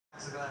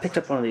Picked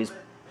up one of these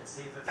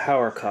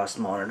PowerCost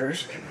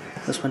monitors.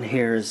 This one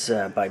here is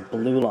by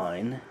Blue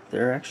Line.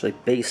 They're actually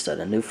based out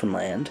of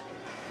Newfoundland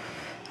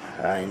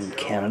in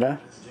Canada.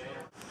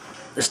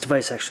 This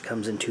device actually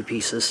comes in two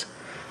pieces.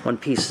 One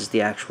piece is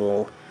the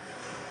actual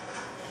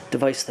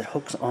device that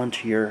hooks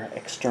onto your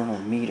external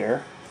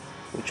meter,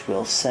 which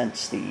will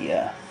sense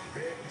the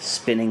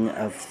spinning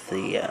of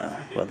the,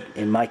 well,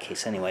 in my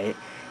case anyway,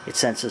 it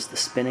senses the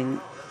spinning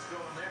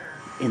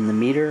in the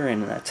meter,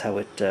 and that's how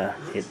it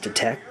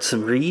detects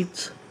and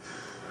reads.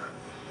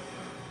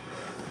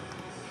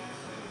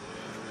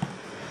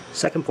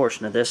 Second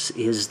portion of this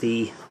is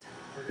the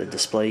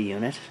display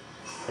unit.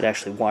 It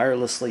actually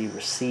wirelessly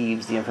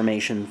receives the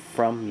information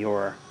from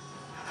the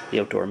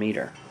outdoor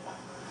meter.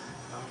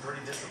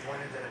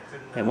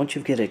 And once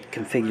you get it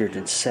configured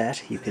and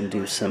set, you can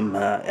do some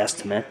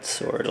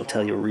estimates, or it'll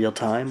tell you real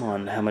time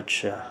on how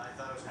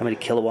many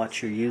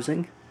kilowatts you're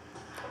using.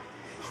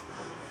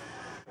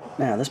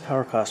 Now, this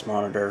PowerCost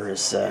monitor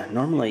is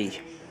normally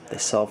they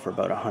sell for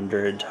about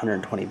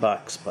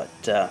 $100–120,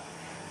 but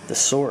the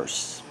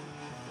Source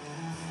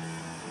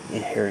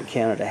here in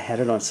Canada had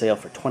it on sale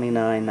for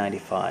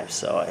 $29.95,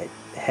 so I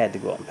had to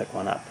go out and pick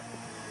one up.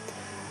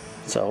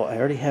 So I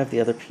already have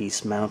the other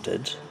piece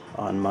mounted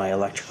on my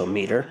electrical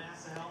meter,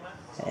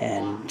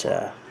 and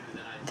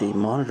the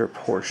monitor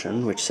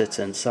portion, which sits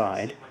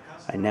inside,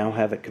 I now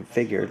have it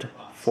configured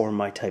for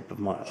my type of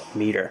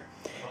meter.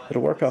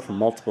 It'll work off of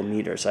multiple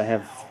meters. I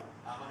have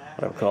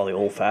what I would call the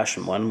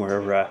old-fashioned one,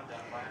 where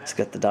it's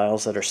got the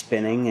dials that are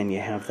spinning, and you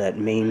have that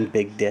main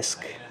big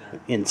disc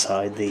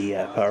inside the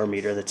power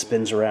meter that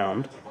spins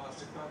around.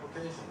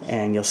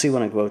 And you'll see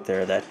when I go out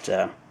there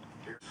that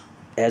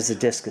as the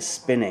disc is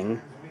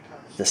spinning,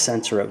 the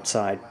sensor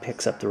outside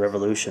picks up the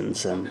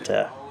revolutions, and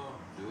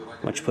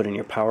once you put in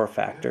your power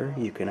factor,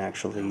 you can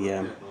actually,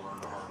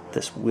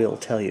 this will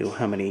tell you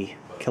how many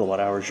kilowatt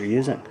hours you're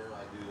using.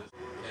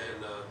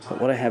 But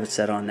what I have it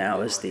set on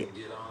now is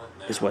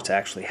what's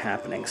actually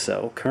happening.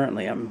 So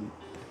currently I'm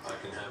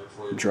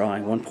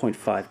drawing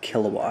 1.5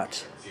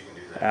 kilowatt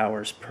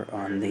hours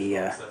on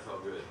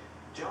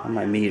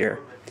my meter,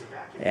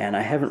 and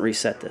I haven't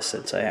reset this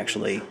since I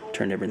actually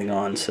turned everything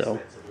on. So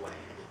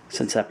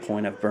since that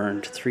point I've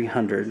burned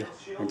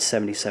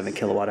 377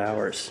 kilowatt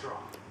hours.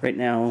 Right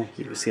now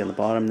you can see on the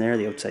bottom there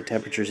the outside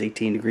temperature is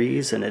 18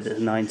 degrees and it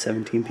is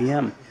 9:17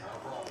 p.m.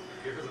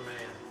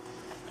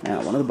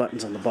 Now, one of the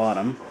buttons on the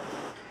bottom,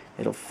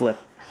 it'll flip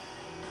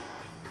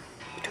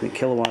between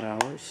kilowatt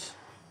hours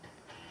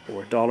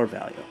or dollar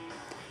value.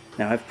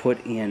 Now, I've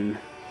put in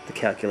the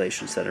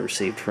calculations that I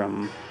received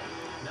from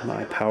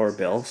my power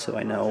bill, so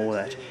I know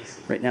that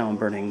right now I'm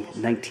burning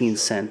 19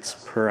 cents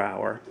per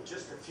hour,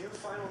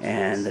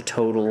 and the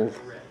total,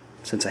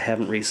 since I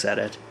haven't reset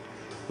it,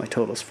 my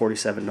total is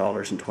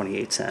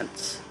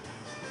 $47.28.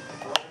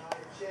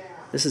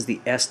 This is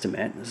the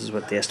estimate. This is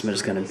what the estimate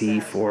is going to be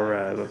for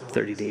a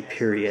 30-day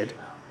period,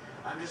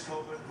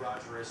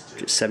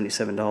 which is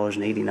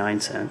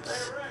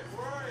 $77.89.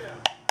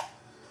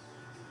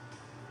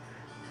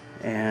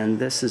 And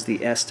this is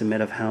the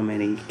estimate of how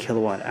many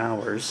kilowatt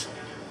hours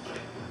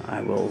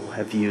I will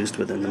have used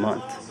within the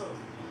month.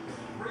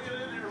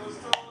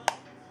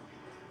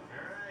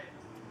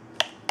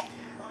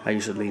 I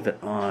usually leave it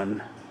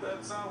on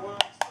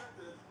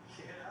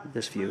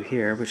this view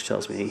here, which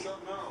tells me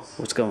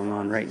what's going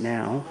on right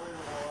now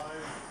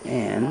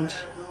and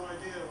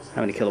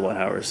how many kilowatt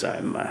hours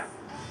I'm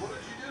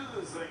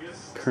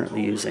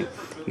currently using.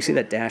 You see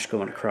that dash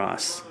going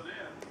across?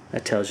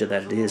 That tells you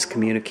that it is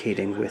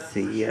communicating with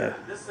the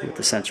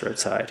sensor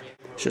outside.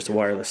 It's just a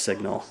wireless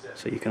signal,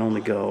 so you can only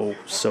go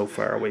so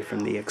far away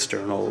from the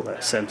external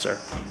sensor.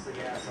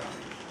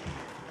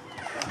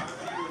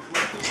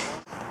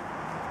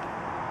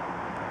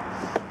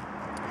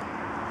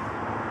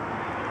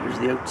 Here's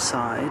the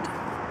outside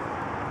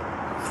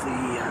of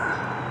the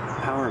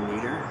power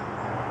meter.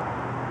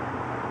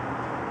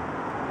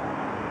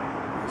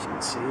 As you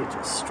can see, it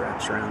just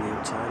straps around the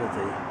outside of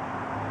the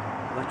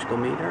electrical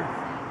meter.